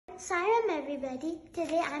Sairam everybody.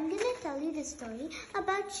 Today I'm going to tell you the story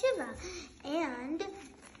about Shiva. And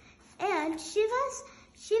Shiva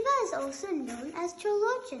is also known as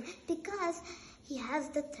Cholochan because he has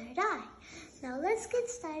the third eye. Now let's get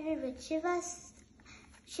started with Shiva's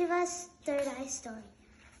third eye story.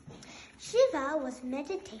 Shiva was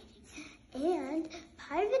meditating and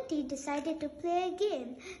Parvati decided to play a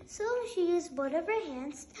game. So she used both of her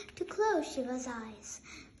hands to close Shiva's eyes.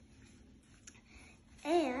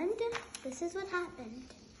 And this is what happened.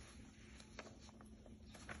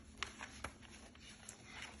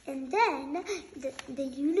 And then the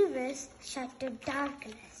universe shut to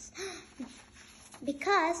darkness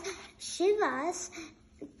because Shiva's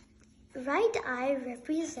right eye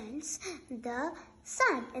represents the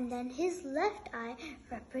sun and then his left eye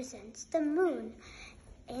represents the moon.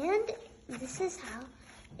 And this is how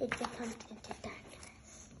it becomes into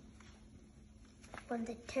darkness when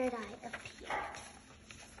the third eye appeared.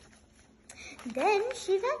 Then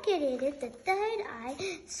Shiva created the third eye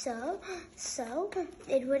so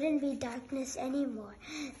it wouldn't be darkness anymore.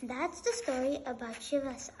 That's the story about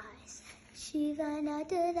Shiva's eyes. Shiva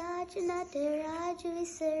Nataraj, Nataraj, we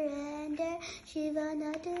surrender. Shiva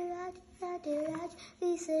Nataraj, Nataraj,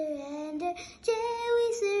 we surrender. Jai,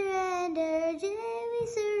 we surrender. Jai, we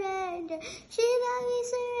surrender. Shiva, we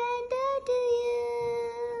surrender to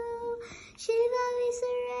you. Shiva, we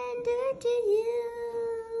surrender to you.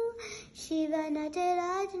 Shiva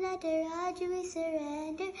Nataraj, Nataraj, we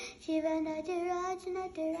surrender. Shiva Nataraj,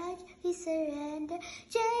 Nataraj, we surrender.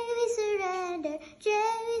 Jai, we surrender.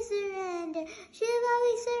 Jai, we surrender. Shiva,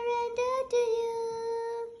 we surrender to you.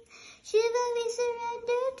 Shiva, we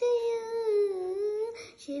surrender to you.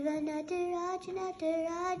 Shiva Nataraj,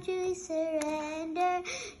 Nataraj, we surrender.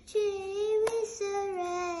 Jai, we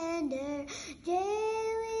surrender. Jai,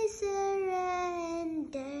 we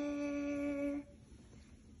surrender.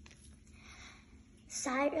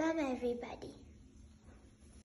 Sairam everybody.